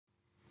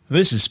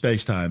This is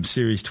Spacetime,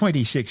 Series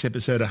 26,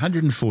 Episode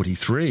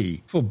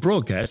 143, for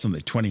broadcast on the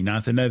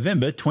 29th of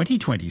November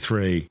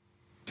 2023.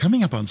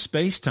 Coming up on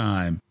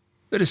Spacetime,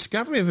 the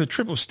discovery of a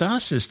triple star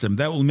system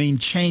that will mean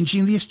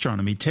changing the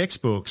astronomy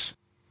textbooks.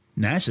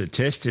 NASA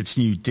tests its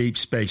new deep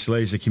space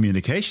laser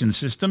communication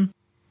system,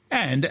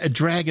 and a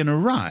Dragon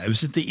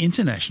arrives at the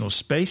International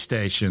Space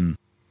Station.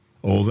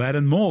 All that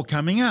and more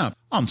coming up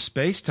on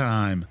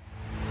Spacetime.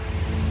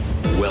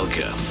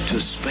 Welcome to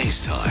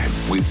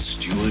Spacetime with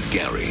Stuart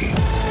Gary.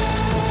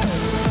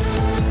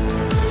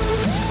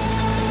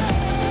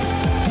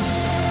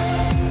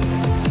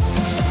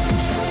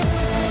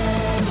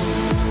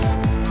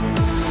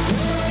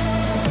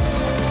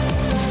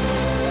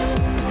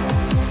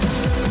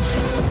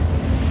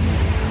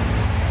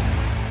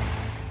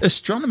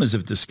 Astronomers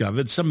have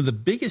discovered some of the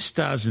biggest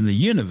stars in the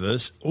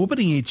universe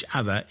orbiting each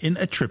other in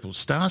a triple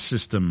star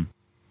system.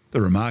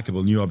 The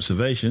remarkable new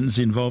observations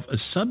involve a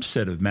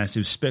subset of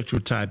massive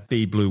spectral type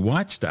B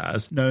blue-white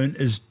stars known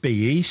as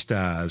BE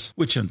stars,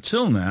 which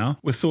until now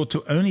were thought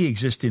to only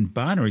exist in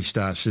binary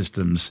star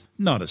systems,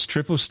 not as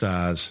triple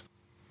stars.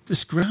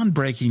 This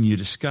groundbreaking new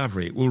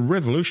discovery will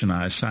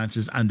revolutionize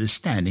science's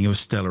understanding of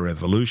stellar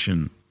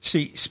evolution.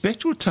 See,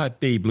 spectral type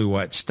B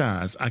blue-white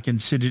stars are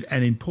considered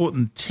an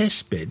important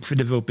testbed for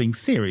developing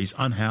theories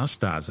on how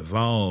stars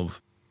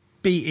evolve.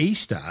 BE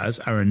stars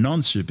are a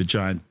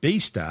non-supergiant B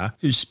star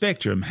whose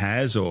spectrum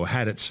has, or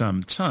had at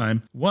some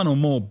time, one or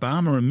more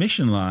Balmer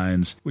emission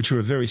lines, which are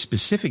a very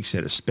specific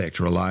set of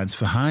spectral lines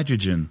for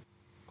hydrogen.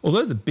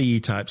 Although the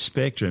BE-type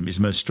spectrum is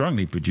most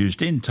strongly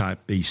produced in type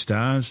B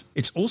stars,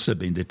 it's also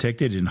been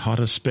detected in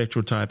hotter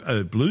spectral type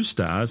O blue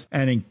stars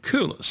and in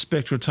cooler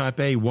spectral type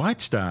A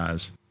white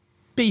stars.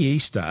 BE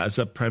stars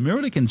are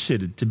primarily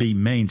considered to be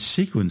main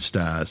sequence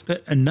stars,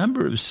 but a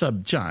number of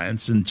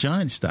subgiants and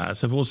giant stars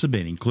have also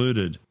been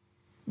included.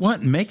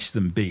 What makes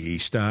them BE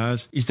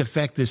stars is the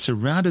fact they're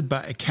surrounded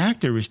by a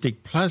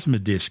characteristic plasma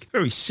disk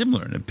very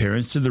similar in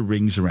appearance to the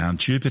rings around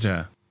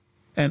Jupiter.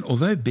 And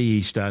although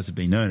BE stars have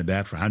been known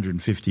about for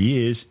 150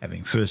 years,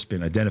 having first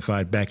been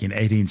identified back in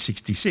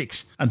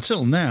 1866,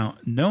 until now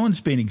no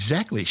one's been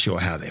exactly sure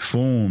how they're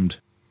formed.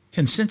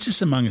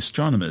 Consensus among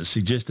astronomers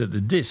suggests that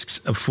the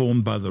disks are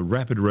formed by the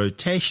rapid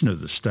rotation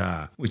of the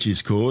star, which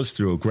is caused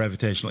through a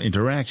gravitational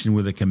interaction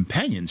with a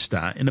companion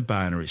star in a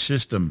binary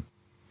system.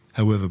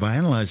 However, by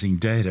analysing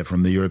data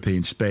from the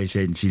European Space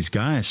Agency's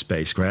Gaia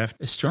spacecraft,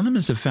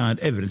 astronomers have found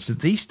evidence that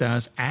these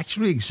stars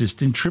actually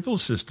exist in triple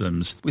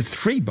systems, with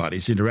three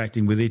bodies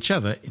interacting with each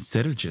other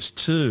instead of just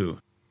two.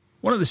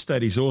 One of the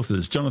study's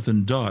authors,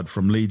 Jonathan Dodd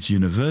from Leeds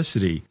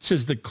University,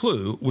 says the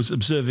clue was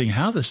observing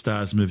how the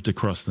stars moved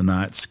across the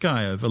night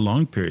sky over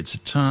long periods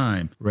of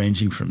time,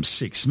 ranging from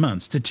 6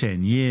 months to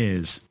 10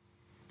 years.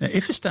 Now,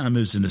 if a star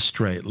moves in a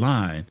straight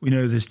line, we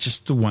know there's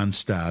just the one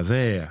star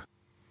there.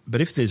 But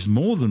if there's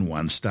more than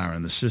one star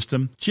in the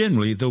system,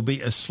 generally there'll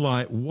be a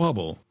slight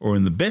wobble, or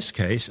in the best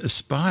case, a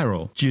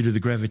spiral, due to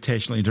the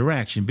gravitational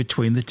interaction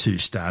between the two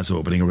stars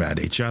orbiting around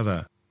each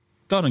other.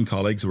 Dodd and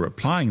colleagues were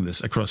applying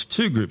this across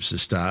two groups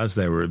of stars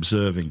they were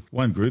observing,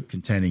 one group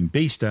containing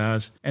B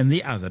stars and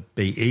the other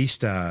BE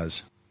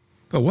stars.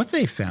 But what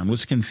they found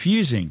was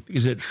confusing,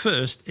 because at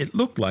first it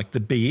looked like the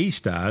BE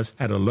stars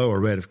had a lower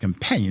rate of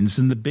companions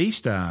than the B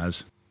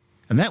stars.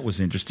 And that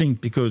was interesting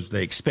because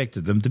they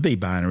expected them to be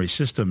binary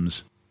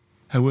systems.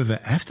 However,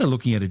 after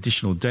looking at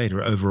additional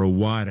data over a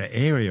wider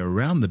area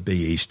around the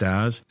BE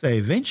stars, they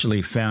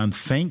eventually found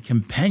faint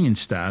companion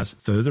stars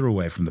further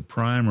away from the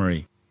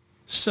primary.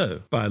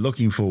 So, by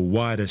looking for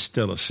wider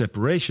stellar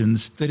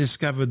separations, they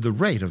discovered the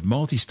rate of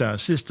multi-star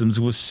systems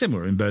was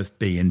similar in both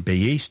B and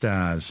BE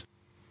stars.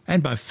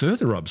 And by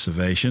further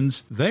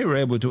observations, they were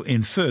able to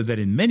infer that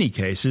in many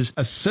cases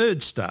a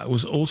third star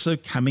was also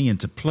coming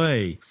into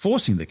play,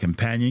 forcing the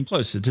companion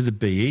closer to the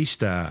BE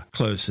star,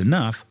 close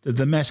enough that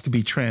the mass could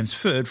be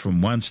transferred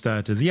from one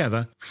star to the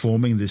other,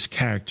 forming this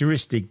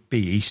characteristic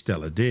BE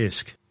stellar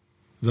disk.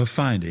 The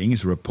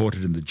findings,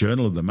 reported in the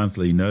Journal of the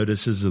Monthly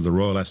Notices of the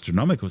Royal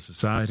Astronomical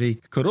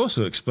Society, could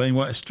also explain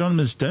why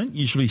astronomers don't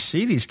usually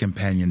see these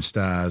companion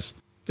stars.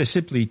 They're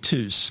simply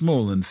too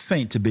small and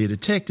faint to be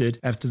detected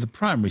after the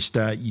primary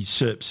star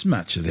usurps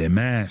much of their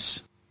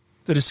mass.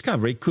 The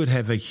discovery could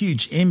have a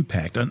huge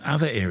impact on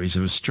other areas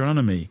of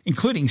astronomy,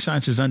 including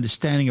science's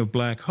understanding of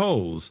black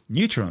holes,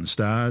 neutron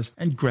stars,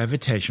 and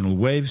gravitational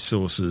wave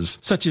sources,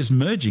 such as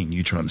merging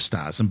neutron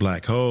stars and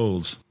black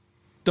holes.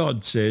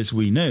 Dodd says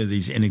we know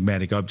these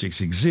enigmatic objects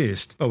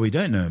exist, but we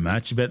don't know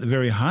much about the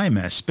very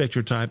high-mass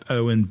spectral type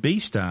O and B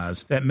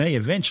stars that may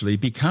eventually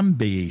become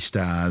BE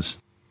stars.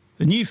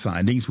 The new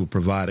findings will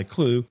provide a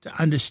clue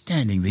to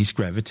understanding these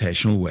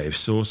gravitational wave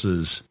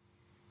sources.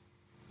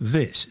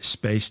 This is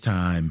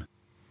Spacetime.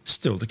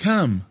 Still to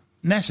come,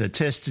 NASA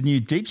tests a new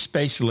deep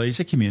space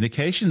laser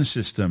communication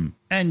system,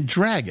 and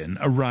Dragon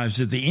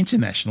arrives at the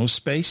International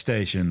Space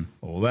Station.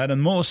 All that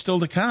and more still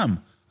to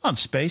come on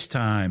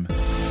Spacetime.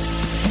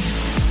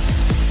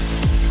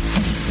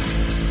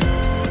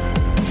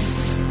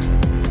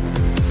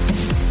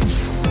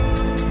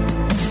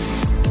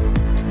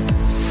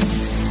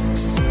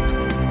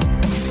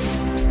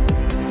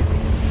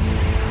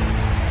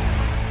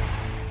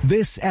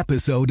 This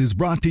episode is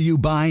brought to you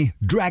by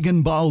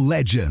Dragon Ball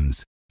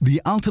Legends,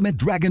 the ultimate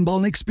Dragon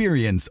Ball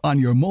experience on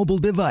your mobile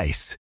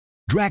device.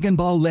 Dragon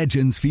Ball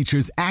Legends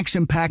features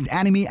action-packed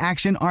anime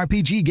action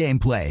RPG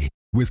gameplay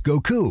with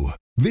Goku,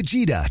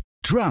 Vegeta,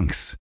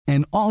 Trunks,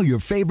 and all your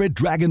favorite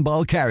Dragon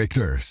Ball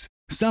characters.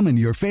 Summon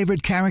your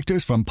favorite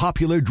characters from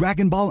popular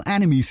Dragon Ball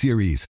anime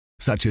series,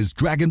 such as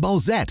Dragon Ball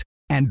Z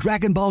and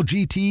Dragon Ball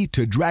GT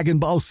to Dragon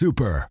Ball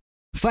Super.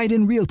 Fight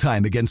in real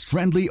time against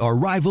friendly or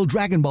rival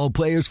Dragon Ball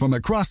players from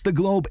across the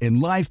globe in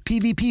live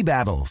PvP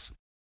battles.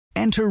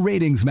 Enter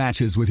ratings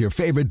matches with your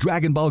favorite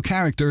Dragon Ball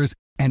characters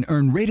and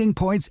earn rating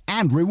points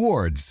and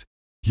rewards.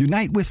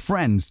 Unite with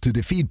friends to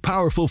defeat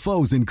powerful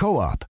foes in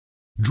co-op.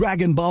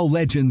 Dragon Ball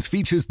Legends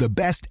features the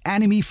best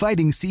anime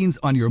fighting scenes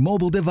on your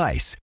mobile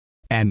device.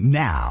 And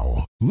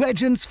now,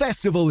 Legends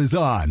Festival is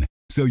on,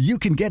 so you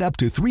can get up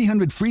to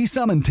 300 free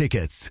summon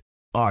tickets.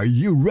 Are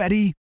you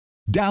ready?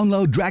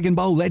 Download Dragon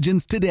Ball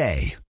Legends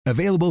today.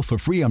 Available for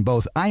free on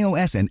both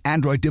iOS and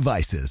Android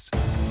devices.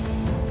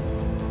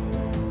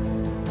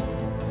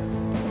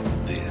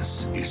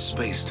 This is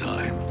Space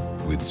Time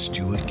with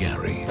Stuart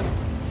Gary.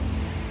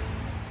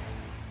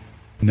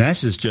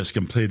 NASA's just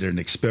completed an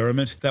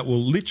experiment that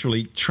will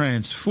literally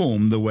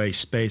transform the way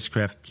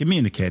spacecraft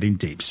communicate in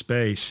deep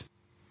space.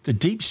 The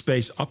Deep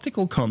Space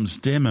Optical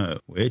Comms demo,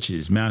 which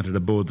is mounted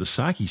aboard the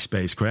Psyche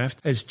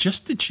spacecraft, has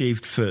just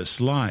achieved first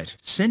light,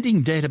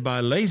 sending data by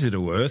laser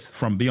to Earth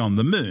from beyond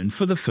the Moon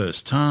for the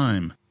first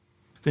time.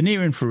 The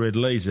near-infrared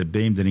laser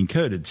beamed an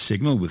encoded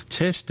signal with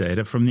test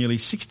data from nearly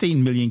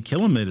 16 million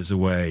kilometres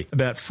away,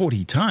 about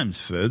 40 times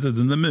further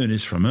than the Moon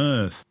is from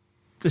Earth.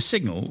 The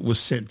signal was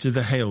sent to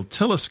the Hale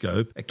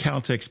telescope at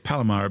Caltech's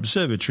Palomar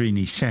Observatory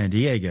near San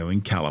Diego in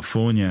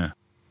California.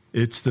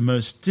 It's the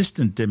most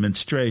distant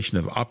demonstration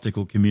of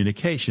optical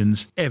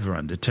communications ever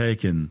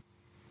undertaken.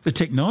 The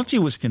technology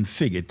was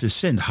configured to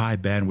send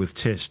high-bandwidth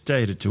test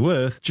data to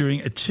Earth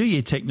during a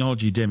 2-year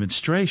technology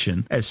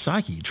demonstration as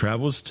Psyche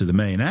travels to the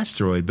main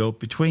asteroid belt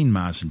between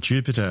Mars and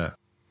Jupiter.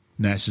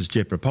 NASA's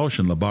Jet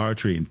Propulsion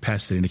Laboratory in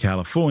Pasadena,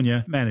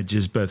 California,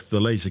 manages both the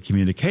laser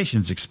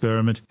communications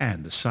experiment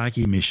and the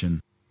Psyche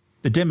mission.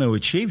 The demo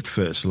achieved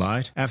first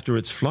light after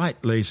its flight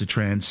laser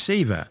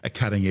transceiver, a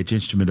cutting-edge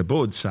instrument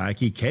aboard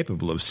Psyche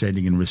capable of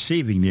sending and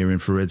receiving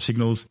near-infrared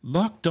signals,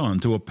 locked on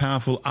to a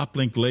powerful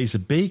uplink laser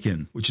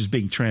beacon, which is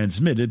being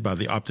transmitted by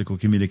the Optical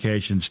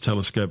Communications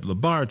Telescope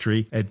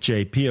Laboratory at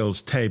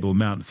JPL's Table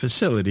Mountain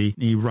facility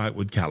near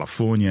Wrightwood,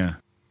 California.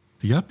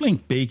 The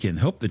uplink beacon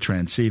helped the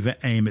transceiver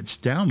aim its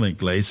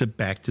downlink laser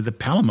back to the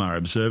Palomar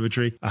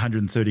Observatory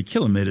 130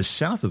 kilometres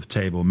south of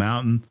Table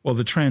Mountain, while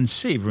the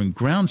transceiver and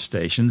ground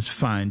stations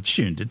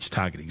fine-tuned its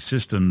targeting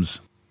systems.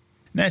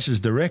 NASA's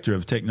Director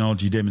of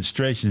Technology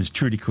Demonstrations,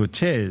 Trudy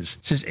Cortez,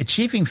 says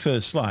achieving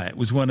first light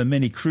was one of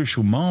many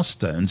crucial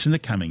milestones in the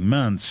coming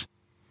months.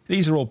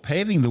 These are all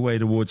paving the way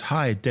towards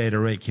higher data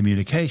rate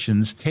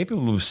communications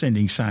capable of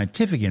sending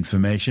scientific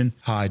information,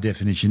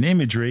 high-definition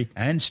imagery,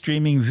 and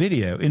streaming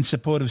video in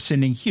support of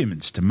sending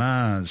humans to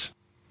Mars.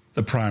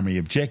 The primary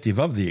objective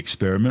of the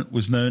experiment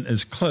was known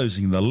as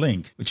closing the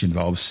link, which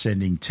involves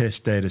sending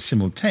test data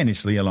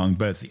simultaneously along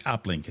both the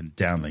uplink and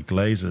downlink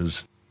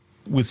lasers.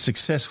 With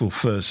successful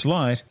first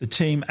light, the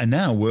team are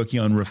now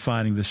working on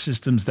refining the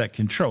systems that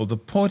control the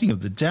pointing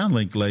of the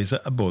downlink laser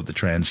aboard the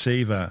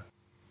transceiver.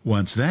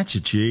 Once that's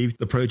achieved,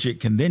 the project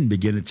can then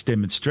begin its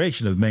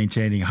demonstration of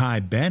maintaining high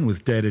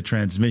bandwidth data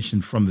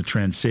transmission from the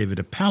transceiver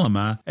to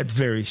Palomar at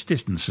various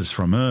distances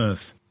from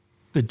Earth.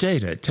 The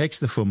data takes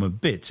the form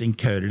of bits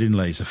encoded in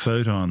laser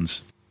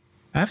photons.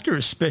 After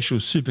a special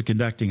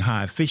superconducting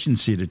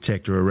high-efficiency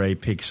detector array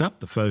picks up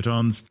the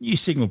photons, new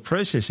signal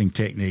processing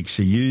techniques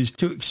are used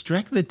to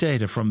extract the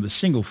data from the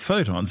single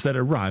photons that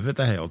arrive at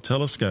the Hale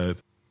telescope.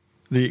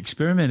 The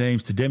experiment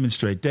aims to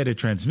demonstrate data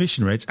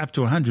transmission rates up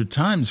to 100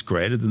 times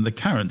greater than the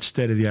current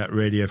state-of-the-art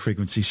radio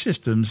frequency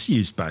systems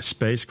used by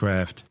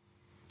spacecraft.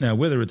 Now,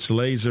 whether it's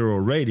laser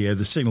or radio,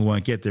 the signal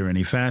won't get there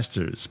any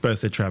faster, as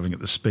both are travelling at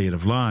the speed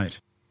of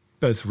light.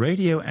 Both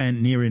radio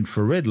and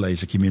near-infrared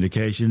laser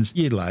communications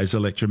utilize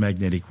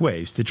electromagnetic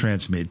waves to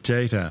transmit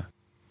data.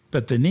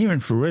 But the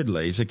near-infrared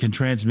laser can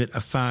transmit a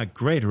far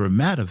greater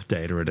amount of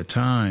data at a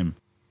time.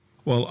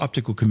 While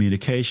optical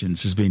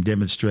communications has been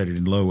demonstrated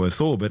in low Earth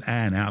orbit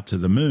and out to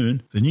the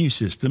Moon, the new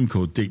system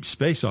called Deep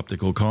Space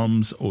Optical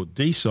Comms, or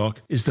DSOC,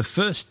 is the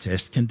first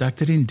test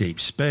conducted in deep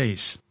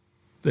space.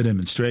 The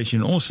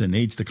demonstration also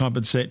needs to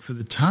compensate for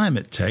the time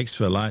it takes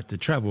for light to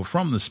travel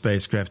from the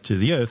spacecraft to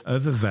the Earth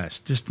over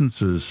vast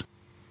distances.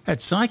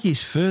 At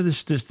Psyche's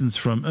furthest distance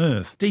from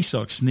Earth,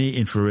 DSOC's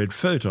near-infrared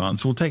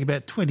photons will take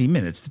about 20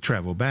 minutes to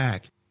travel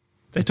back.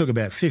 They took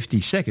about 50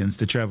 seconds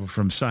to travel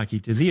from Psyche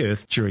to the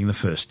Earth during the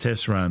first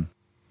test run.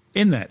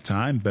 In that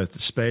time, both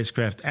the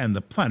spacecraft and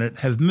the planet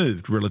have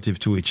moved relative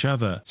to each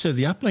other, so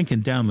the uplink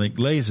and downlink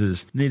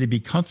lasers need to be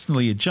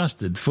constantly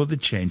adjusted for the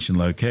change in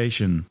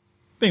location.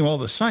 Meanwhile,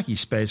 the Psyche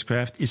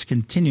spacecraft is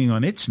continuing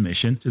on its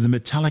mission to the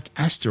metallic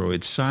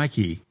asteroid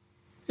Psyche.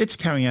 It's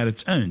carrying out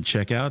its own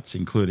checkouts,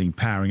 including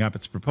powering up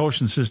its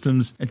propulsion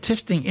systems and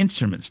testing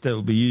instruments that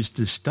will be used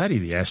to study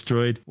the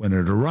asteroid when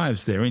it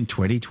arrives there in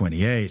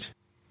 2028.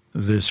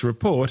 This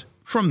report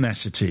from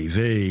NASA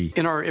TV.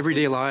 In our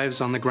everyday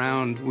lives on the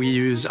ground, we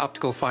use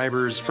optical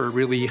fibers for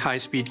really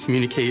high-speed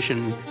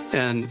communication,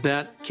 and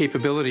that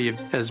capability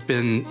has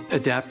been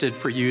adapted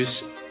for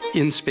use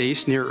in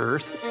space near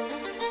Earth.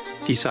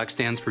 DSOC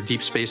stands for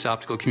Deep Space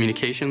Optical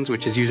Communications,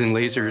 which is using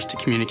lasers to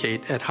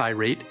communicate at high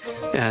rate,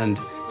 and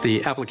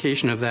the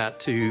application of that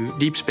to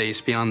deep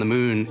space beyond the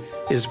moon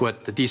is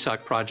what the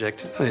DSOC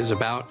project is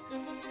about.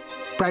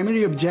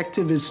 Primary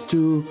objective is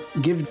to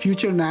give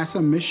future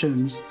NASA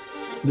missions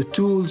the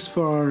tools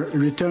for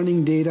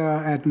returning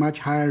data at much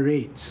higher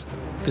rates.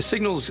 The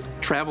signals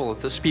travel at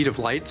the speed of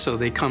light, so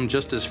they come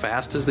just as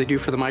fast as they do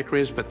for the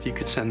microwaves, but you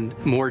could send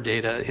more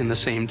data in the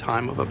same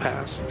time of a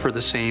pass for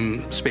the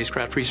same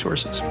spacecraft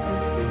resources.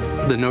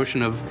 The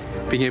notion of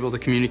being able to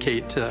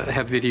communicate,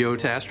 have video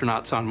to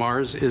astronauts on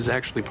Mars is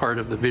actually part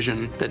of the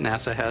vision that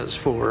NASA has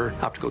for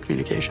optical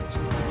communications.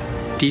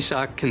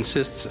 DSOC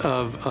consists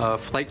of a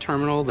flight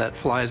terminal that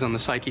flies on the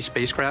Psyche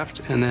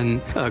spacecraft, and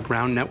then a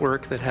ground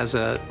network that has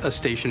a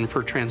station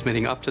for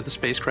transmitting up to the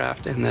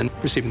spacecraft and then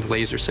receiving the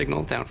laser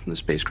signal down from the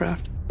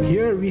spacecraft.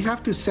 Here we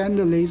have to send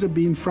a laser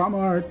beam from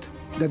Earth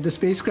that the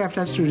spacecraft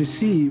has to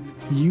receive,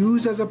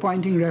 use as a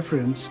pointing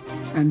reference,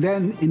 and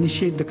then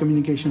initiate the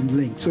communication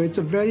link. So it's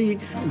a very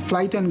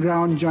flight and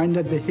ground joined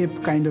at the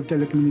hip kind of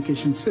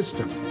telecommunication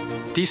system.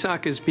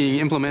 DSOC is being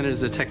implemented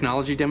as a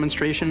technology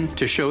demonstration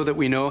to show that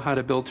we know how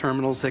to build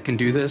terminals that can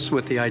do this,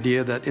 with the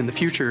idea that in the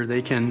future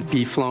they can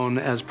be flown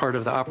as part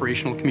of the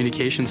operational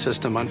communication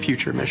system on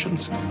future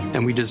missions.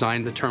 And we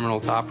designed the terminal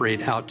to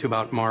operate out to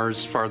about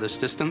Mars'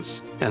 farthest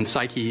distance, and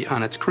Psyche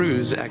on its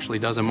cruise actually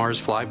does a Mars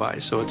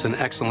flyby, so it's an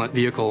excellent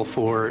vehicle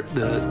for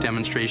the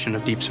demonstration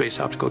of deep space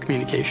optical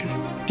communication.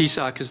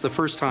 DSOC is the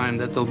first time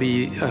that there'll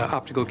be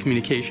optical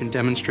communication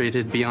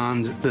demonstrated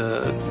beyond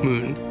the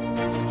moon.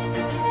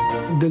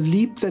 The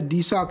leap that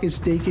DSOC is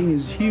taking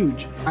is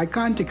huge. I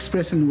can't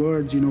express in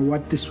words,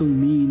 what this will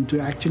mean to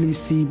actually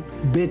see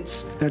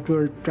bits that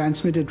were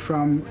transmitted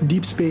from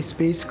deep space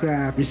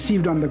spacecraft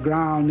received on the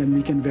ground, and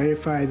we can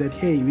verify that,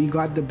 hey, we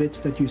got the bits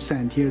that you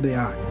sent, here they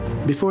are.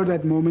 Before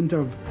that moment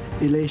of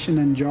elation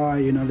and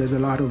joy, there's a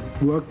lot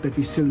of work that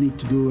we still need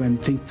to do and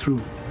think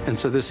through. And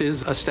so this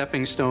is a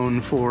stepping stone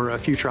for a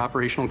future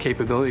operational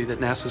capability that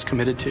NASA's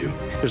committed to.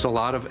 There's a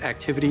lot of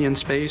activity in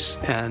space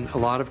and a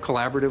lot of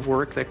collaborative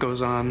work that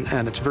goes on,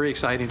 and it's very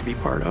exciting to be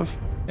part of.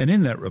 And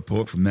in that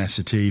report from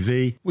NASA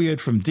TV, we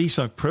heard from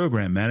DSOC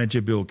Program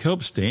Manager Bill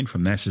Kelpstein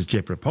from NASA's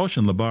Jet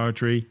Propulsion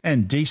Laboratory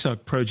and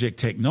DSOC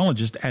Project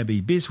Technologist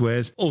Abby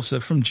Biswas,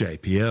 also from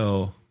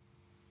JPL.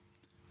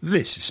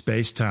 This is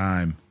Space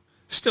Time.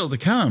 Still to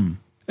come,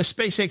 a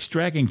SpaceX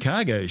Dragon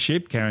cargo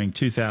ship carrying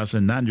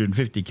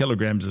 2,950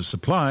 kilograms of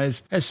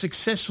supplies has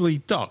successfully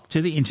docked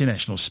to the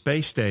International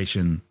Space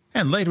Station.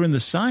 And later in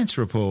the science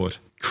report,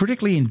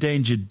 critically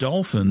endangered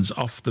dolphins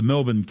off the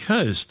Melbourne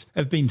coast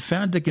have been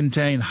found to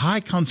contain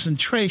high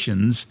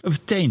concentrations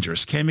of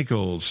dangerous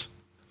chemicals.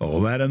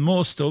 All that and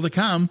more still to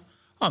come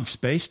on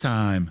Space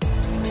Time.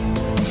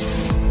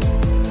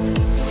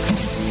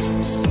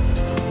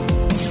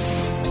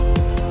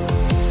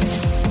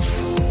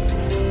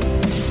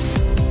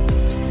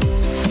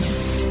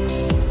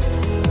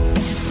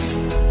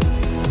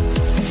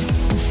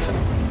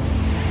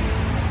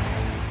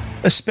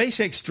 A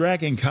SpaceX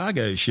Dragon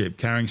cargo ship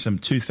carrying some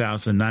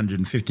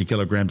 2,950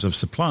 kilograms of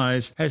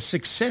supplies has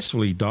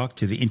successfully docked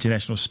to the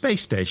International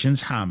Space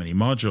Station's Harmony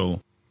module.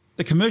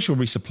 The Commercial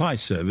Resupply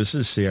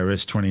Service's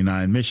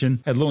CRS-29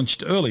 mission had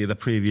launched earlier the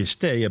previous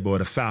day aboard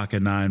a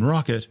Falcon 9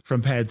 rocket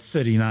from Pad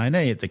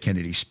 39A at the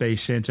Kennedy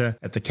Space Center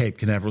at the Cape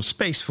Canaveral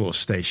Space Force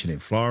Station in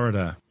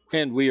Florida.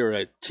 And we are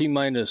at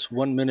T-minus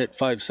 1 minute,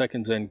 5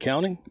 seconds and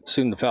counting.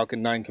 Soon the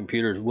Falcon 9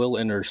 computers will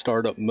enter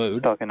startup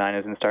mode. Falcon 9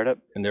 is in startup.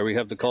 And there we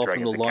have the call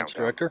from the launch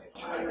director.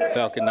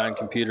 Falcon 9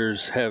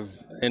 computers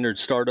have entered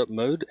startup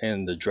mode,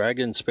 and the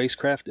Dragon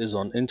spacecraft is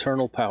on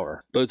internal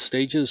power. Both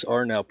stages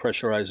are now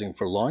pressurizing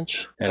for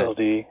launch.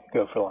 LD,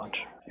 go for launch.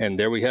 And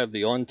there we have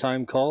the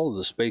on-time call of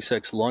the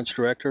SpaceX launch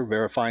director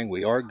verifying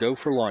we are go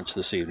for launch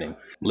this evening.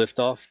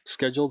 Liftoff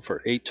scheduled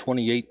for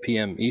 8:28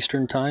 p.m.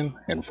 Eastern Time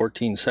and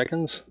 14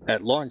 seconds.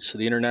 At launch,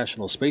 the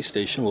International Space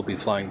Station will be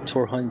flying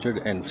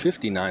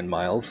 459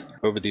 miles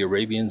over the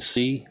Arabian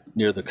Sea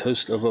near the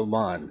coast of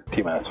Oman.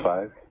 T-minus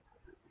 5,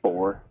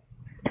 4,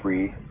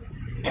 3,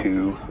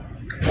 2,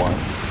 1.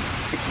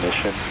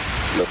 Ignition.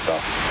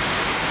 Liftoff.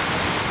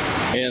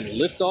 And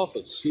liftoff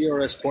of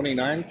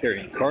CRS-29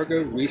 carrying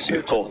cargo,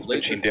 research,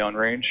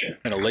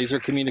 and a laser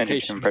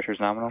communication. Engine pressure is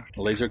nominal.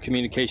 A laser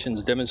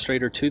communications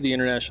demonstrator to the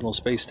International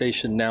Space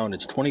Station, now in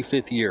its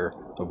 25th year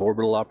of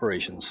orbital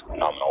operations.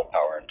 Nominal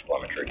power and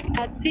telemetry.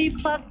 At T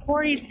plus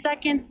 40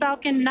 seconds,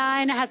 Falcon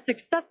 9 has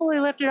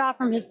successfully lifted off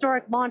from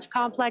historic Launch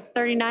Complex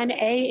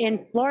 39A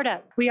in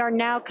Florida. We are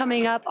now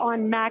coming up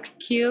on max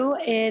Q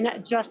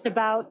in just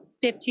about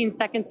 15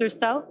 seconds or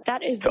so.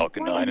 That is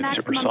Falcon 9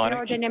 and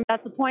supersonic.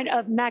 That's the point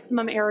of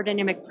maximum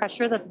aerodynamic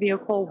pressure that the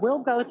vehicle will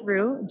go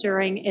through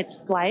during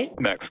its flight.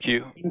 Max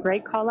Q.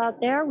 Great call out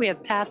there. We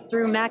have passed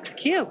through Max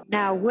Q.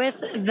 Now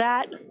with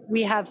that,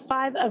 we have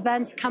 5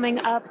 events coming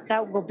up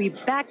that will be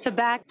back to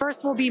back.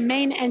 First will be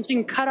main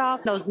engine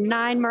cutoff. Those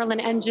 9 Merlin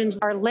engines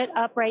are lit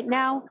up right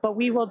now, but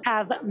we will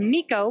have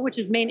MECO, which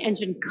is main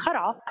engine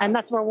cutoff, and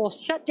that's where we'll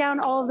shut down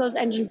all of those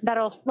engines.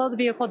 That'll slow the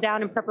vehicle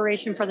down in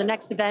preparation for the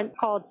next event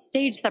called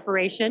stage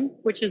separation,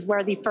 which is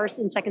where the first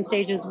and second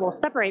stages will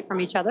separate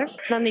from each other.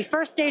 Then the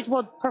first stage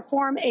will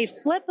perform a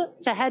flip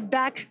to head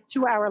back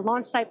to our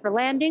launch site for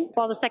landing,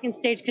 while the second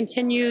stage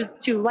continues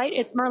to light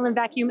its Merlin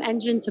vacuum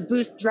engine to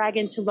boost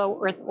Dragon to low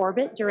Earth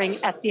orbit during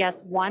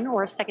SES-1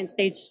 or second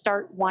stage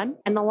start 1.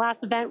 And the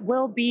last event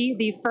will be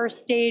the first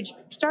stage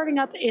starting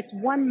up its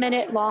 1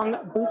 minute long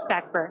boost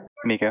back burn.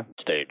 MECO.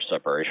 Stage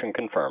separation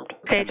confirmed.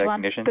 Stage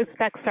 1, boost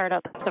back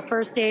startup. The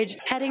first stage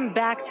heading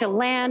back to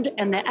land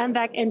and the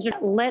MVAC engine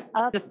lit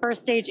up. The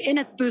first stage in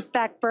its boost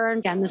back burn.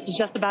 Again, this is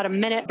just about a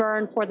minute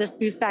burn for this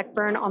boost back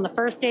burn on the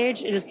first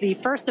stage. It is the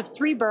first of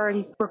 3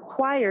 burns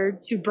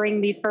required to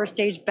bring the first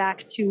stage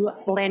back to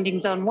landing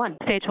zone 1.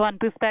 Stage 1,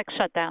 boost back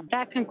shutdown.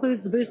 That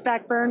concludes the boost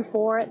back burn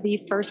for the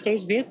first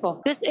stage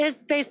vehicle. This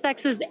is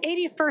SpaceX's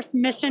 81st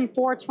mission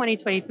for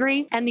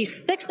 2023 and the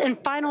 6th and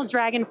final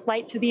Dragon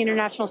flight to the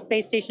International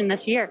Space Station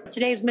this year.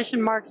 Today's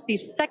mission marks the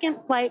second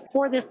flight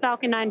for this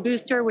Falcon 9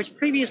 booster, which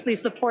previously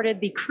supported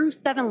the Crew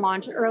 7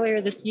 launch earlier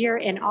this year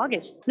in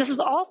August. This is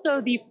also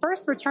the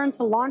first return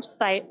to launch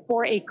site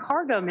for a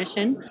cargo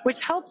mission,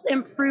 which helps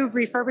improve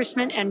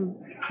refurbishment and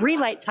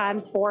relight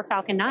times for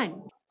Falcon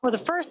 9. For the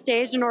first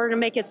stage, in order to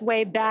make its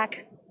way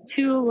back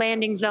to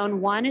landing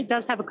zone 1, it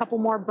does have a couple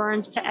more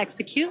burns to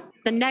execute.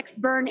 The next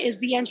burn is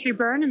the entry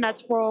burn, and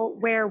that's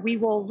where we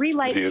will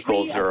relight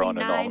Vehicles 3 are of on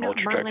the a 9 nominal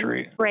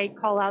trajectory. Merlin brake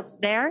callouts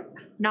there.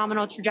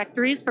 Nominal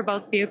trajectories for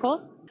both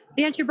vehicles.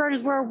 The entry burn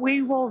is where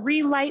we will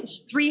relight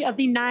 3 of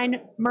the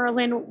 9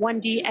 Merlin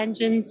 1D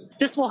engines.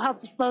 This will help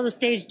to slow the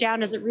stage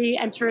down as it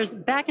re-enters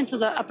back into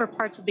the upper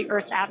parts of the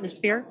Earth's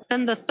atmosphere.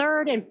 Then the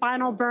third and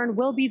final burn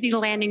will be the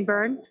landing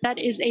burn. That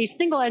is a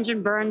single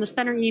engine burn. The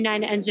center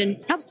E9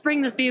 engine helps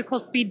bring the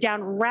vehicle's speed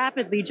down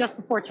rapidly just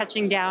before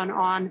touching down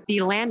on the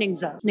landing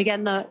zone. And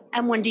again, the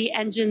M1D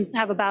engines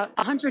have about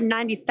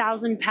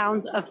 190,000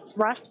 pounds of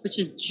thrust, which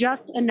is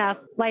just enough,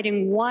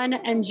 lighting 1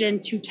 engine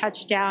to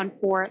touch down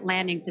for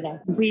landing today.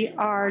 We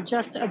are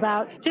just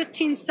about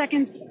 15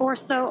 seconds or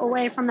so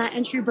away from that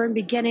entry burn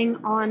beginning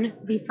on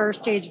the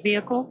first stage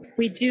vehicle.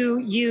 We do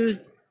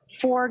use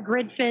 4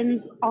 grid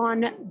fins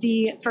on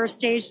the first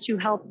stage to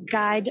help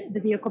guide the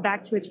vehicle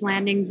back to its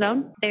landing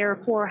zone. They are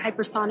 4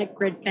 hypersonic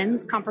grid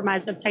fins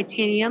comprised of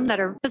titanium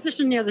that are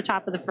positioned near the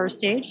top of the first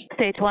stage.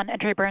 Stage 1,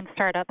 entry burn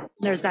startup.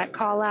 There's that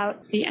call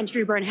out. The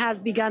entry burn has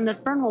begun. This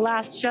burn will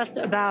last just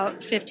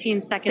about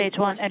 15 seconds. Stage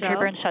 1, entry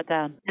burn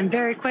shutdown. And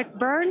very quick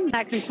burn.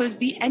 That concludes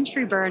the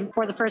entry burn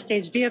for the first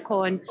stage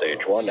vehicle. And Stage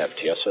 1,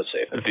 FTS is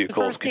safe. The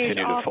vehicles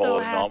continue to follow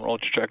a nominal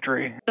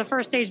trajectory. The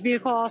first stage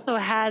vehicle also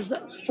has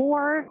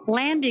 4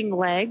 landing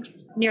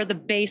legs near the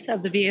base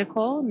of the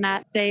vehicle, and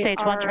that they Stage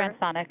 1 are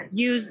transonic.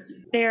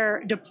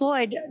 they're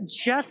deployed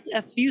just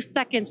a few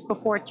seconds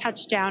before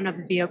touchdown of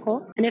the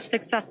vehicle. And if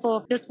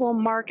successful, this will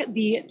mark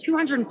the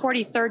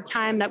 243rd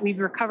time that we've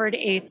recovered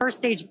a first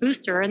stage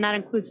booster, and that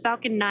includes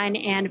Falcon 9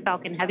 and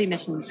Falcon Heavy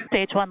missions.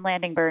 Stage 1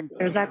 landing burn.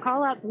 There's that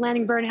call out. The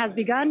landing burn has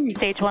begun.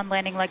 Stage 1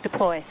 landing leg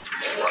deploy.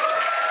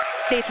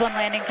 Stage 1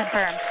 landing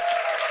confirmed.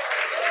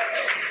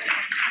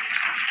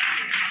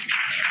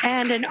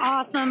 And an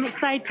awesome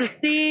sight to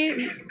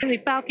see. The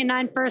Falcon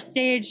 9 first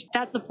stage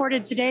that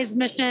supported today's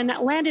mission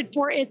landed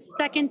for its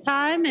second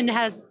time and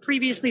has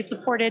previously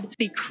supported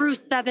the Crew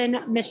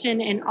 7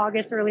 mission in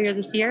August earlier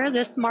this year.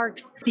 This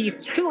marks the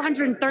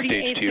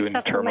 238th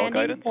successful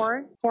landing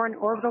for an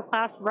orbital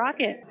class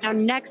rocket. Now,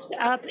 next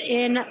up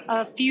in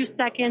a few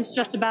seconds,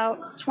 just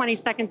about 20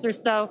 seconds or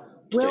so,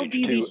 will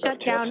be the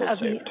shutdown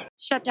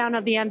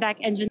of the MVAC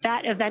engine.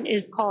 That event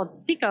is called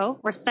SECO,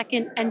 or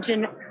second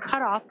engine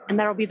cutoff, and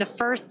that'll be the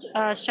first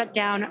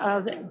shutdown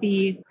of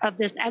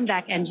this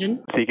MVAC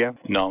engine. SECO,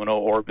 nominal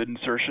orbit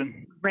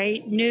insertion.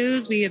 Great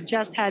news. We have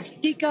just had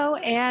SECO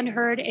and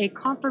heard a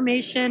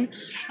confirmation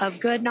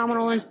of good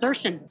nominal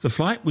insertion. The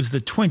flight was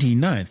the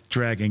 29th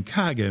Dragon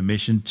cargo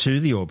mission to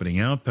the orbiting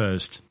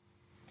outpost.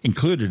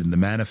 Included in the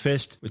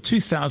manifest were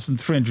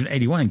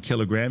 2,381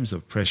 kilograms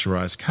of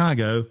pressurized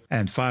cargo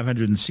and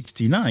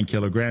 569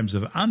 kilograms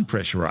of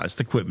unpressurized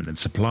equipment and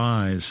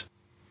supplies.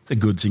 The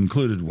goods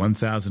included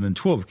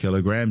 1,012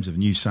 kilograms of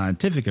new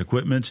scientific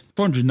equipment,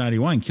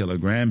 491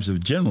 kilograms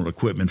of general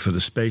equipment for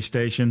the space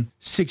station,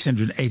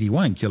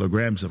 681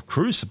 kilograms of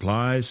crew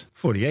supplies,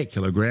 48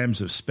 kilograms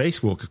of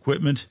spacewalk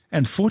equipment,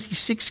 and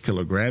 46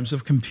 kilograms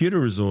of computer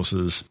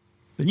resources.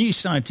 The new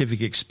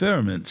scientific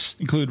experiments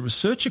include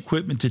research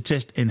equipment to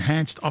test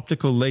enhanced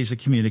optical laser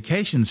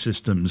communication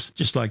systems,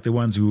 just like the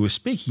ones we were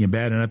speaking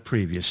about in a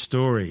previous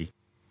story.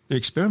 The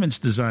experiment's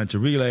designed to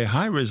relay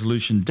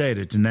high-resolution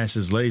data to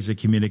NASA's Laser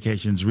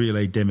Communications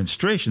Relay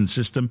Demonstration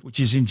System, which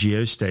is in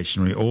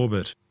geostationary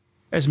orbit.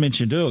 As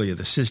mentioned earlier,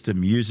 the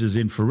system uses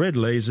infrared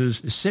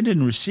lasers to send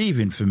and receive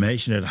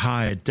information at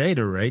higher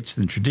data rates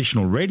than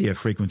traditional radio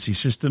frequency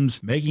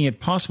systems, making it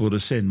possible to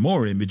send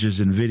more images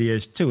and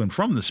videos to and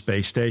from the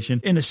space station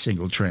in a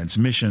single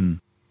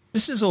transmission.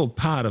 This is all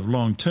part of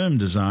long-term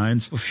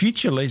designs for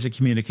future laser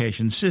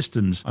communication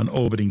systems on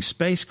orbiting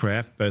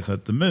spacecraft both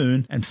at the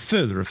Moon and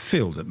further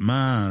afield at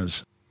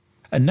Mars.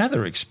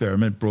 Another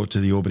experiment brought to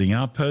the orbiting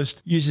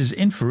outpost uses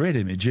infrared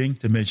imaging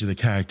to measure the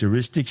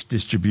characteristics,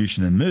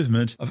 distribution and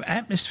movement of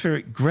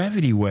atmospheric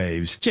gravity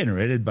waves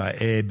generated by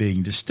air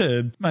being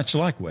disturbed, much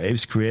like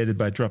waves created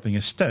by dropping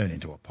a stone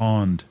into a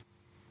pond.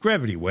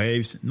 Gravity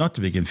waves, not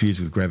to be confused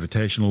with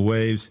gravitational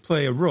waves,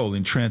 play a role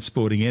in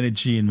transporting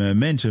energy and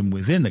momentum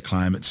within the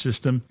climate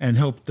system and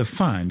help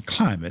define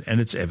climate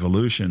and its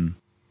evolution.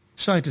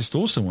 Scientists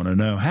also want to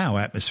know how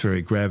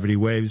atmospheric gravity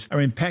waves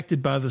are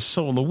impacted by the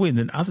solar wind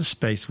and other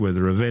space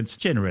weather events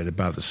generated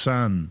by the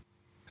sun.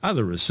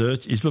 Other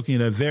research is looking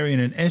at ovarian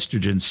and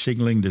estrogen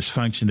signaling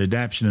dysfunction,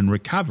 adaptation and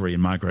recovery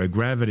in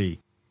microgravity.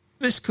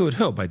 This could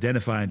help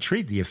identify and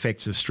treat the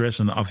effects of stress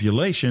on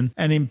ovulation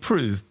and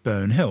improve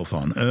bone health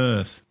on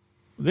Earth.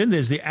 Then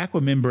there's the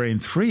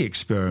Aquamembrane 3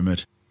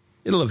 experiment.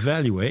 It'll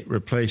evaluate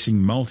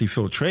replacing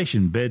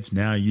multi-filtration beds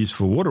now used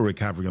for water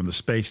recovery on the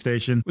space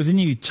station with a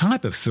new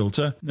type of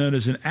filter known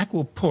as an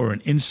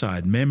aquaporin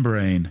inside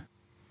membrane.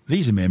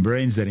 These are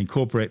membranes that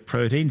incorporate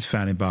proteins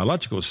found in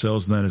biological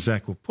cells known as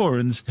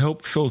aquaporins to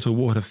help filter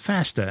water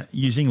faster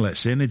using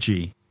less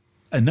energy.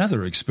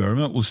 Another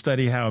experiment will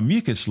study how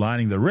mucus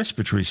lining the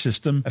respiratory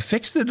system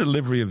affects the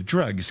delivery of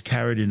drugs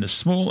carried in a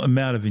small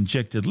amount of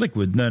injected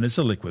liquid known as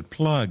a liquid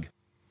plug.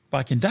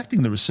 By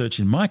conducting the research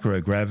in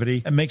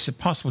microgravity, it makes it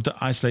possible to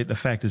isolate the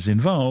factors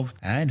involved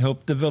and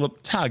help develop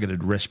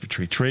targeted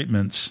respiratory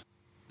treatments.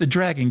 The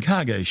Dragon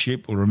cargo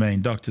ship will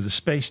remain docked to the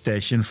space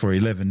station for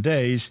 11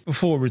 days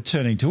before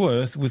returning to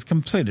Earth with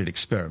completed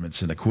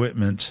experiments and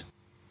equipment.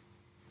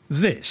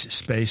 This is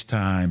Space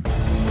Time.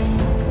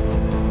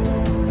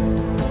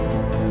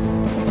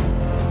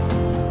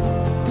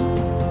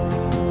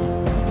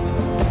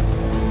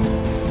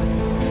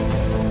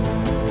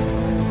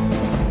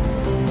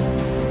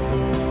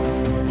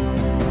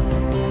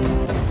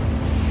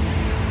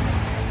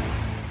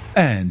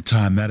 And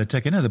time now to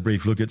take another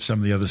brief look at some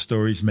of the other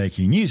stories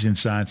making news in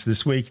science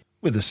this week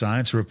with the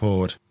Science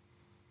Report.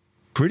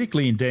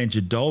 Critically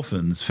endangered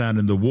dolphins found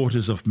in the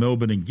waters off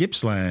Melbourne and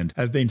Gippsland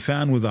have been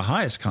found with the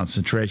highest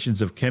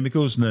concentrations of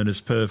chemicals known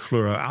as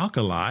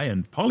perfluoroalkali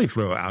and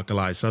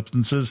polyfluoroalkali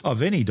substances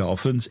of any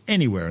dolphins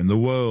anywhere in the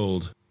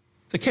world.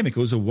 The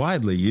chemicals are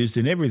widely used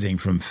in everything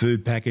from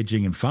food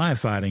packaging and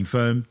firefighting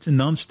foam to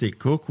non-stick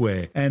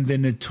cookware, and they're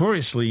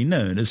notoriously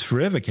known as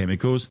forever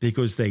chemicals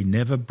because they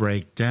never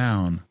break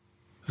down.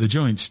 The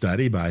joint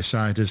study by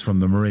scientists from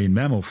the Marine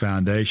Mammal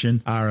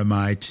Foundation,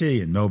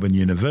 RMIT and Melbourne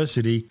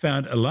University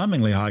found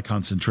alarmingly high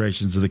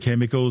concentrations of the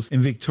chemicals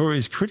in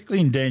Victoria's critically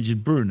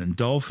endangered Brunan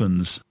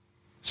dolphins.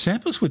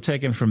 Samples were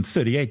taken from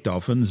 38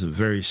 dolphins of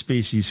various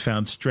species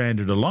found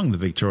stranded along the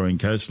Victorian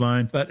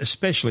coastline, but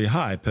especially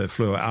high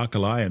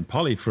perfluoroalkali and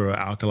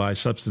polyfluoroalkali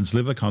substance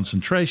liver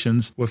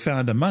concentrations were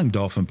found among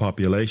dolphin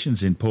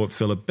populations in Port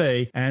Phillip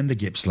Bay and the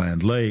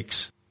Gippsland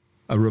Lakes.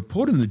 A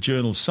report in the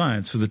journal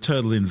Science for the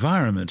Total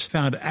Environment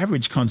found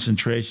average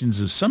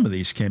concentrations of some of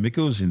these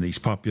chemicals in these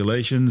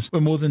populations were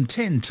more than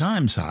 10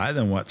 times higher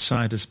than what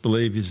scientists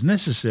believe is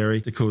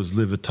necessary to cause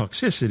liver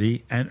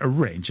toxicity and a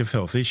range of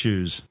health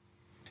issues.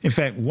 In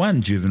fact,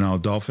 one juvenile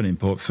dolphin in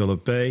Port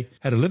Phillip Bay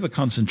had a liver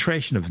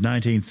concentration of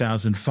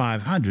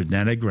 19,500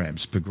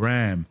 nanograms per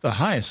gram, the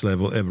highest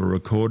level ever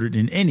recorded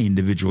in any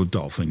individual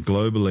dolphin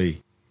globally.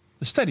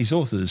 The study's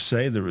authors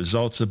say the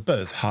results are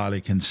both highly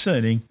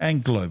concerning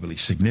and globally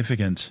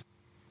significant.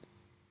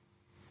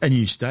 A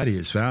new study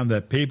has found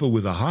that people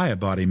with a higher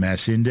body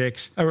mass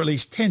index are at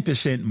least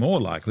 10% more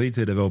likely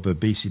to develop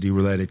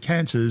obesity-related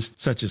cancers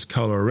such as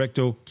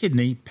colorectal,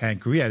 kidney,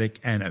 pancreatic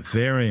and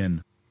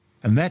ovarian.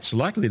 And that's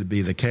likely to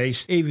be the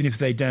case even if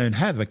they don't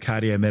have a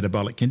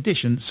cardiometabolic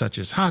condition such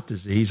as heart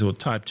disease or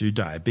type 2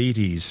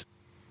 diabetes.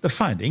 The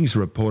findings,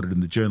 reported in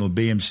the journal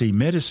BMC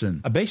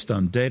Medicine, are based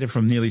on data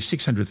from nearly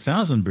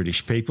 600,000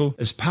 British people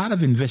as part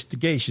of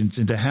investigations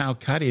into how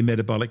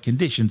cardiometabolic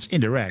conditions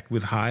interact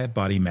with higher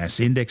body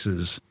mass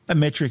indexes, a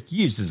metric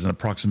used as an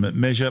approximate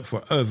measure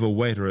for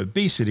overweight or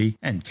obesity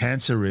and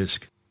cancer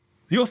risk.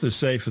 The authors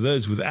say for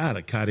those without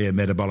a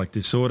cardiometabolic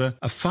disorder,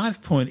 a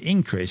 5-point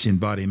increase in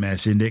body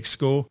mass index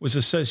score was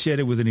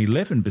associated with an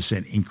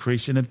 11%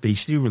 increase in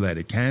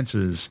obesity-related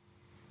cancers.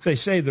 They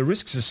say the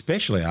risk's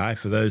especially high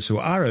for those who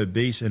are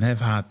obese and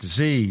have heart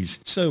disease,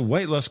 so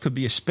weight loss could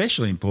be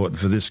especially important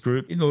for this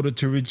group in order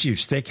to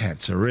reduce their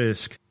cancer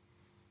risk.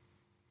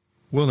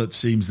 Well, it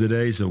seems the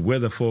days of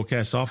weather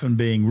forecasts often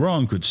being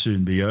wrong could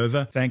soon be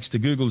over, thanks to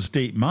Google's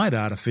DeepMind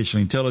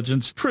artificial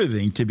intelligence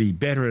proving to be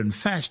better and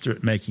faster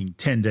at making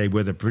 10-day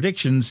weather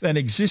predictions than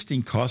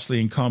existing costly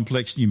and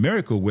complex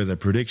numerical weather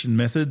prediction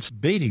methods,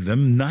 beating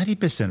them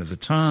 90% of the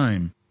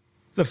time.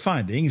 The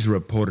findings,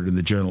 reported in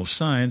the journal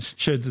Science,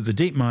 showed that the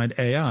DeepMind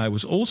AI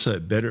was also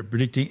better at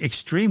predicting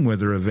extreme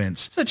weather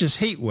events, such as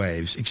heat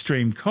waves,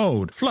 extreme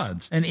cold,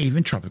 floods, and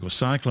even tropical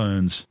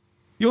cyclones.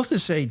 The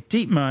authors say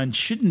DeepMind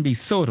shouldn't be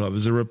thought of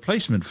as a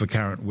replacement for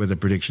current weather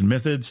prediction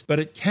methods, but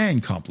it can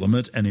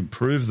complement and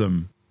improve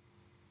them.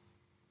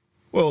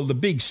 Well, the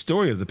big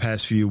story of the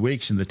past few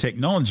weeks in the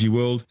technology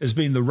world has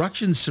been the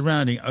ructions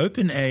surrounding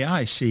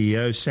OpenAI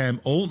CEO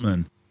Sam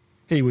Altman.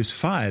 He was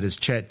fired as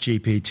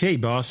ChatGPT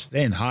boss,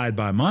 then hired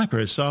by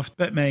Microsoft,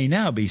 but may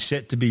now be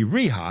set to be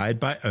rehired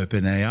by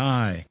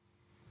OpenAI.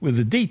 With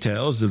the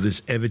details of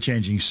this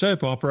ever-changing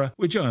soap opera,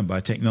 we're joined by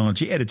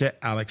technology editor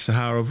Alex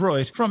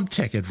Zaharov-Reutt from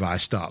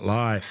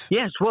TechAdvice.life.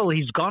 Yes, well,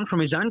 he's gone from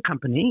his own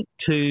company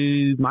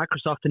to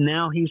Microsoft, and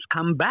now he's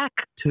come back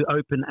to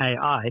OpenAI.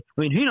 I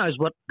mean, who knows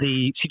what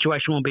the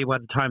situation will be by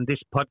the time this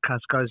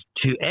podcast goes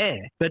to air.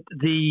 But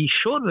the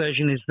short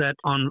version is that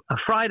on a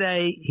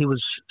Friday, he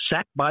was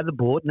sacked by the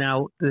board.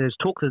 Now, there's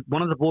talk that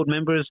one of the board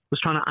members was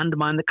trying to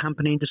undermine the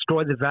company,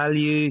 destroy the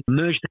value,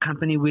 merge the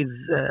company with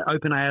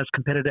OpenAI's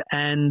competitor,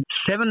 and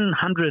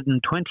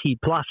 720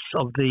 plus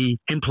of the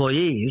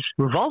employees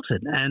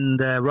revolted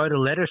and wrote a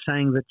letter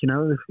saying that,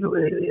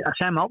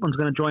 Sam Altman's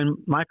going to join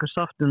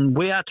Microsoft and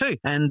we are too.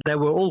 And they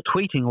were all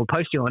tweeting or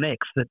posting on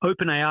X that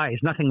OpenAI is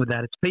nothing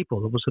without its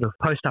people. It was sort of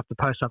post after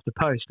post after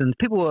post. And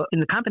people in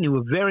the company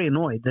were very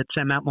annoyed that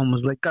Sam Altman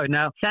was let go.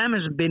 Now, Sam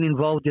has been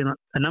involved in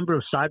a number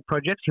of side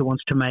projects. He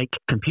wants to make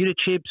computer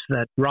chips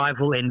that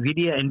rival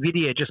NVIDIA.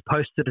 NVIDIA just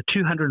posted a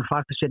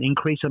 205%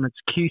 increase on its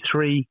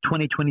Q3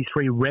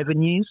 2023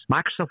 revenues.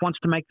 Microsoft wants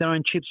to make their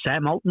own chips.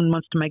 Sam Altman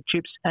wants to make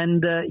chips.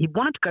 And he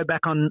wanted to go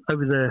back on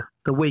over the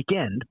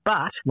weekend,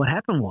 but what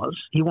happened was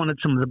he wanted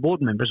some of the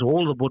board members, or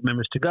all the board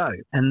members, to go,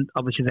 and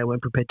obviously they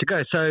weren't prepared to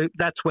go. So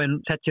that's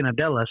when Satya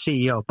Nadella,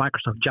 CEO of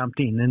Microsoft, jumped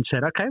in and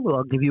said, okay, well,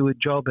 I'll give you a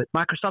job at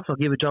Microsoft. I'll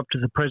give a job to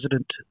the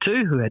president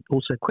too, who had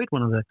also quit,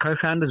 one of the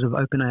co-founders of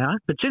OpenAI.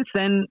 But since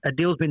then, a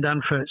deal's been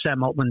done for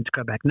Sam Altman to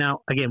go back.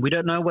 Now, again, we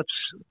don't know what's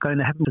going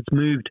to happen. It's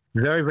moved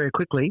very, very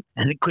quickly,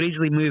 and it could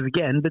easily move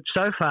again. But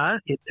so far,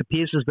 it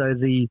appears as though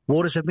the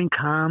waters have been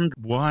calmed.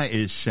 Why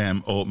is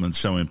Sam Altman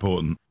so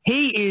important?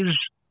 He is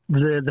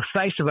the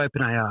face of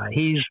OpenAI.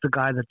 He's the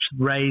guy that's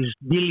raised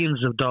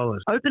billions of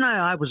dollars.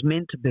 OpenAI was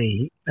meant to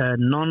be a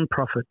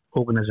non-profit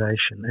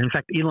organization. In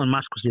fact, Elon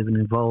Musk was even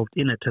involved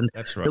in it. And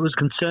that's right. There was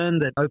concern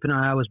that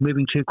OpenAI was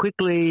moving too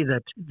quickly,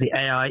 that the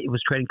AI it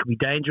was creating could be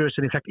dangerous.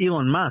 And in fact,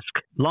 Elon Musk,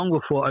 long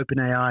before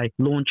OpenAI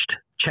launched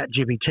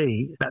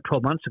ChatGPT about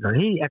 12 months ago,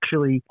 he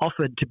actually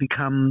offered to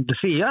become the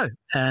CEO,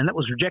 and that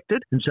was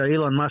rejected. And so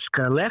Elon Musk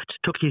left,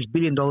 took his $1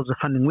 billion of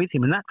funding with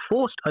him, and that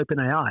forced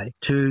OpenAI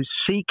to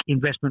seek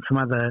investment from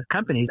other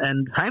companies.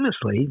 And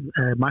famously,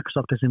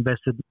 Microsoft has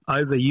invested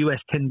over US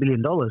 $10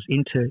 billion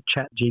into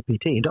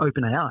ChatGPT, into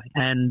OpenAI,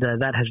 and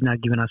that has now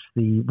given us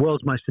the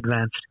world's most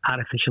advanced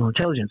artificial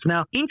intelligence.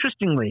 Now,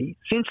 interestingly,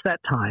 since that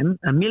time,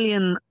 1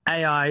 million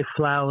AI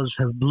flowers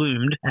have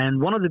bloomed,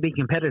 and one of the big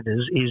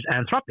competitors is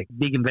Anthropic,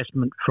 big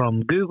investment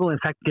from Google, in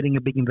fact, getting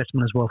a big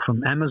investment as well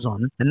from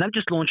Amazon. And they've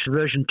just launched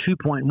version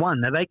 2.1.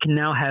 Now, they can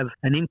now have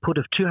an input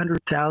of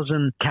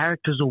 200,000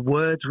 characters or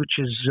words, which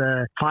is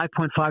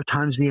 5.5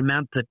 times the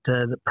amount that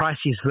the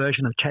priciest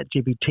version of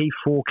ChatGPT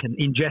 4 can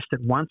ingest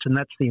at once, and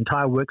that's the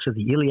entire works of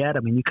the Iliad. I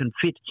mean, you can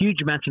fit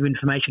huge amounts of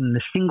information in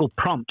a single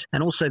prompt.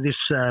 And also this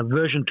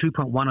version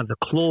 2.1 of the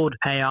Claude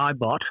AI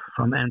bot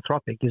from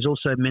Anthropic is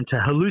also meant to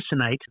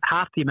hallucinate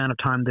half the amount of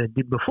time that it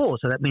did before.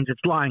 So that means it's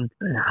lying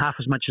half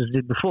as much as it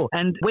did before.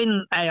 And when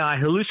AI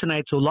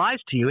hallucinates or lies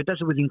to you, it does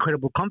it with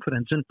incredible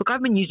confidence. And look,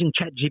 I've been using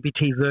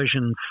ChatGPT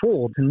version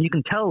 4, and you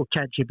can tell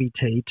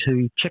ChatGPT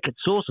to check its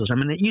sources. I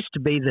mean, it used to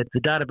be that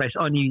the database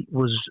only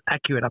was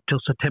accurate up till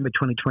September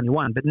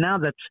 2021, but now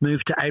that's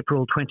moved to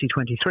April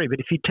 2023. But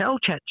if you tell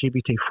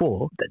ChatGPT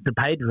 4, the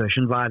paid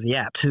version via the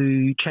app,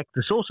 to check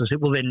the sources,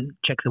 it will then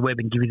check the web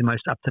and give you the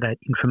most up-to-date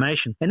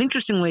information. And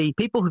interestingly,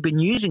 people who've been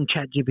using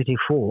ChatGPT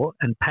 4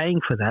 and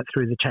paying for that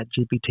through the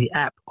ChatGPT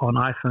app on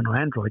iPhone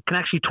or Android can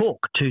actually talk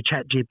to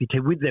ChatGPT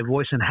with their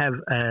voice and have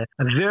a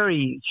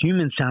very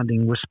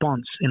human-sounding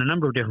response in a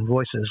number of different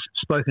voices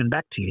spoken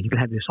back to you. You can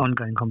have this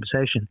ongoing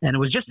conversation. And it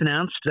was just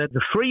announced that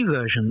the free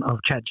version of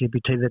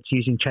ChatGPT that's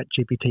using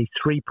ChatGPT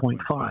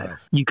 3.5,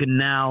 you can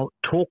now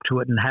talk to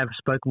it and have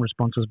spoken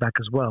responses back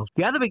as well.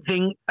 The other big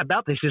thing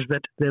about this is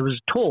that there was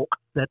talk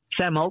that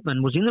Sam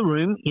Altman was in the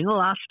room in the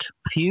last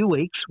few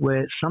weeks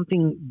where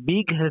something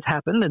big has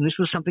happened, and this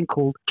was something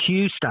called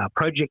Q-Star,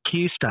 Project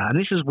Q-Star. And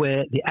this is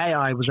where the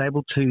AI was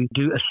able to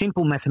do a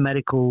simple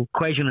mathematical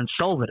equation and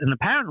solve it. And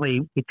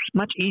apparently, it's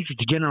much easier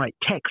to generate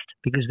text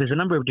because there's a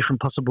number of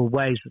different possible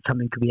ways that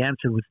something could be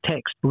answered with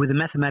text. But with a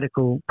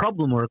mathematical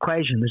problem or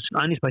equation, there's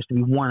only supposed to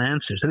be one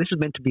answer. So this is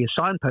meant to be a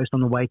signpost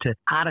on the way to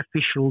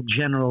artificial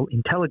general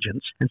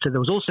intelligence. And so there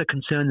was also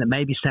concern that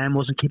maybe Sam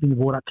wasn't keeping the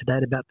board up to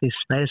date about this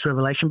latest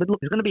revelation. But look,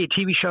 there's going to be a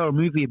TV show or a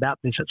movie about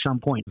this at some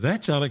point.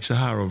 That's Alex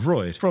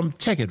Zaharov-Reutt from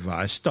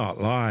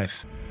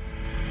TechAdvice.life.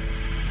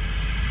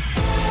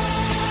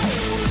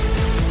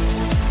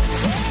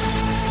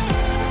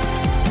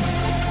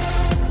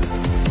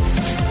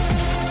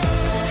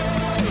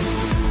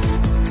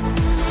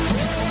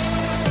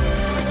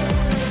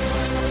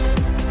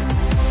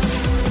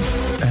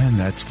 And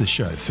that's the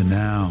show for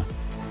now.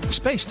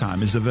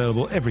 Spacetime is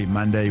available every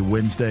Monday,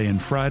 Wednesday and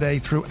Friday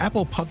through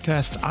Apple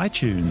Podcasts,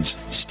 iTunes,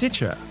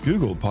 Stitcher,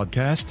 Google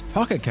Podcast,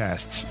 Pocket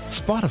Casts,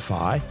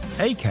 Spotify,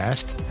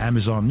 Acast,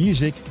 Amazon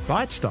Music,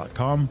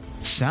 Bytes.com,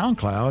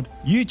 SoundCloud,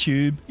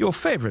 YouTube, your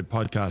favourite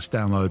podcast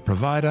download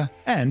provider,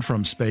 and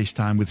from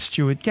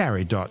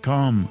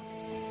spacetimewithstuartgary.com.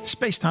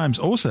 Spacetime's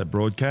also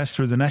broadcast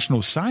through the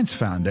National Science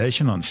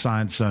Foundation on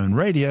Science Zone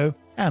Radio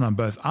and on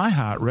both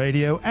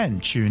iHeartRadio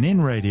and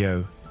TuneIn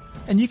Radio.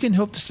 And you can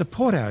help to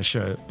support our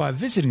show by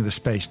visiting the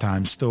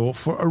Spacetime store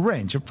for a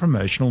range of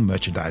promotional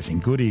merchandising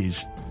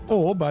goodies,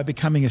 or by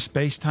becoming a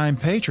Spacetime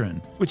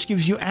patron, which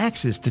gives you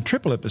access to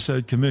triple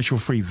episode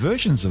commercial-free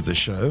versions of the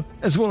show,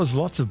 as well as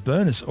lots of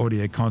bonus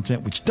audio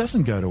content which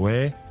doesn't go to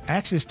air,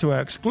 access to our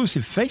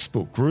exclusive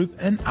Facebook group,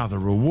 and other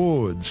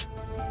rewards.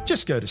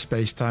 Just go to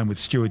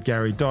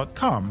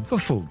spacetimewithstuartgary.com for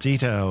full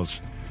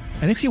details.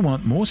 And if you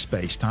want more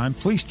space time,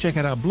 please check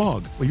out our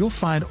blog, where you'll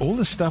find all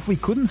the stuff we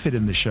couldn't fit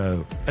in the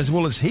show, as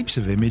well as heaps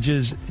of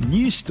images,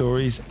 news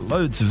stories,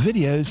 loads of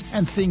videos,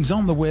 and things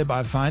on the web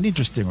I find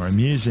interesting or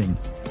amusing.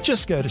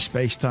 Just go to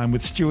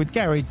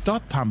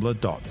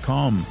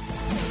spacetimewithstuartgary.tumblr.com.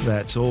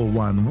 That's all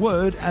one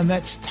word, and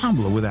that's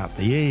Tumblr without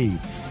the E.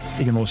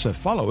 You can also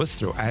follow us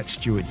through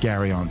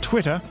 @StuartGary on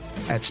Twitter,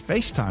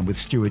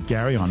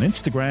 @SpaceTimeWithStuartGary on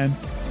Instagram,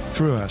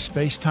 through our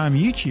Spacetime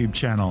YouTube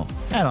channel,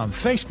 and on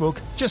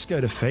Facebook, just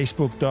go to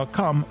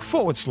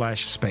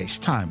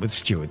facebook.com/Spacetime with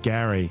Stuart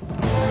Gary.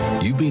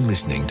 You've been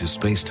listening to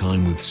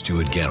Spacetime with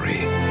Stuart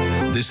Gary.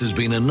 This has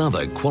been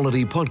another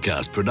quality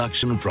podcast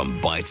production from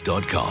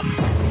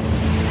Bytes.com.